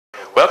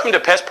Welcome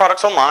to Pest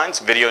Products Online's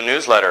video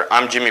newsletter.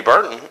 I'm Jimmy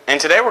Burton,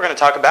 and today we're going to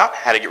talk about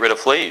how to get rid of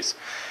fleas.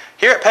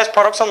 Here at Pest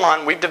Products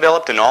Online, we've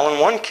developed an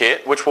all-in-one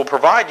kit which will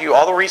provide you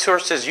all the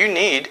resources you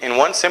need in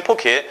one simple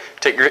kit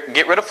to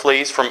get rid of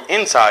fleas from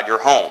inside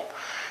your home.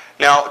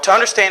 Now, to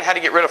understand how to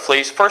get rid of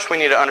fleas, first we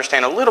need to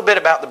understand a little bit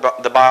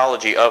about the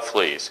biology of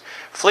fleas.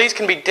 Fleas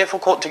can be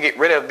difficult to get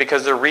rid of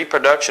because their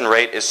reproduction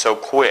rate is so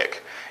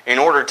quick. In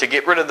order to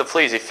get rid of the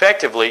fleas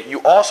effectively,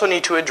 you also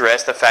need to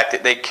address the fact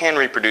that they can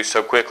reproduce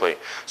so quickly.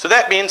 So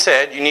that being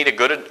said, you need a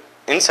good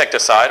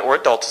insecticide or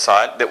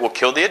adulticide that will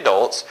kill the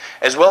adults,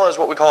 as well as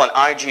what we call an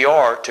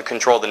IGR to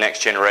control the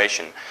next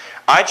generation.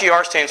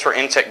 IGR stands for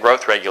insect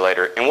growth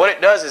regulator, and what it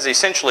does is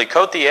essentially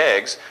coat the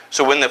eggs,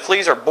 so when the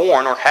fleas are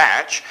born or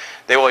hatch,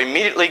 they will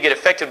immediately get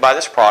affected by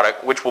this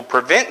product, which will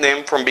prevent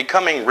them from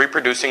becoming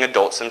reproducing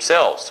adults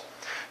themselves.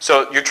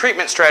 So your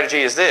treatment strategy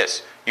is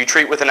this. You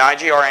treat with an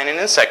IGR and an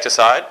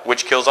insecticide,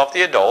 which kills off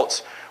the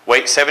adults,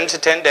 wait 7 to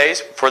 10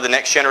 days for the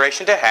next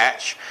generation to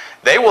hatch.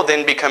 They will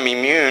then become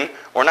immune,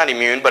 or not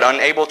immune, but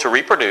unable to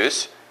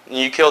reproduce, and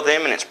you kill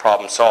them and it's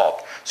problem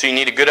solved. So you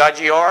need a good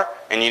IGR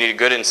and you need a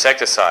good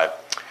insecticide.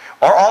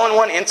 Our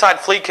all-in-one inside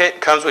flea kit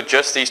comes with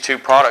just these two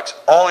products,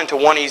 all into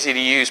one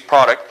easy-to-use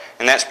product,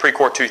 and that's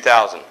Precor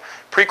 2000.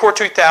 Precor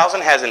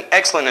 2000 has an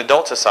excellent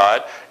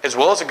adulticide as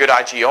well as a good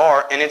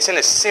IGR, and it's in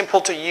a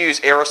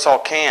simple-to-use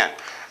aerosol can.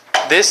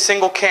 This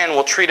single can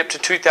will treat up to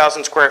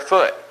 2,000 square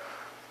foot,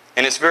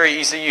 and it's very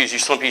easy to use. You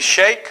simply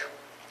shake,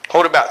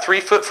 hold about 3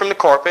 foot from the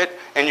carpet,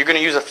 and you're going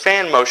to use a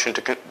fan motion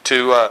to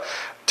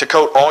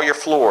coat all your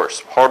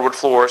floors, hardwood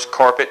floors,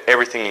 carpet,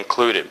 everything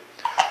included.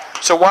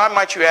 So why,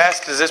 might you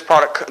ask, does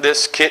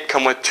this kit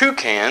come with 2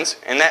 cans?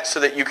 And that's so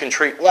that you can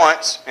treat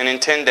once and in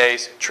 10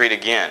 days treat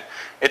again.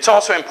 It's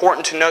also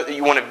important to note that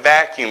you want to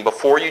vacuum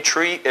before you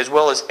treat, as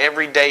well as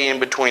every day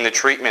in between the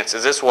treatments,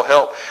 as this will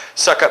help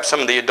suck up some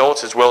of the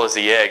adults as well as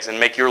the eggs and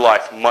make your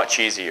life much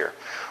easier.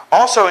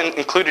 Also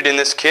included in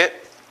this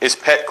kit is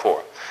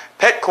Petcor.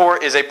 Petcor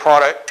is a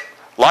product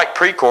like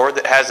Precor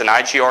that has an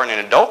IGR and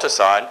an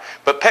adulticide,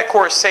 but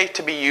Petcor is safe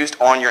to be used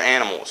on your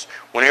animals.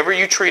 Whenever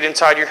you treat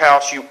inside your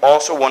house, you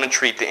also want to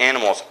treat the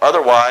animals.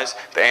 Otherwise,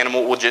 the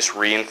animal will just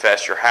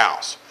reinfest your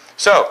house.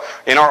 So,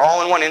 in our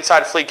all-in-one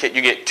inside flea kit,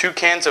 you get 2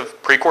 cans of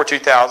Precor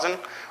 2000,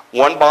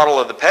 1 bottle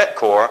of the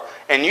Petcor,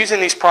 and using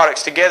these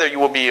products together, you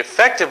will be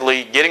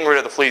effectively getting rid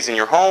of the fleas in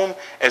your home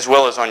as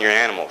well as on your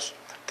animals.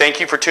 Thank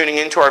you for tuning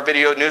in to our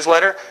video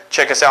newsletter.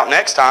 Check us out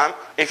next time.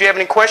 If you have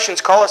any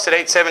questions, call us at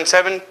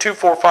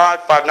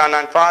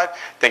 877-245-5995.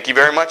 Thank you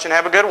very much and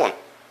have a good one.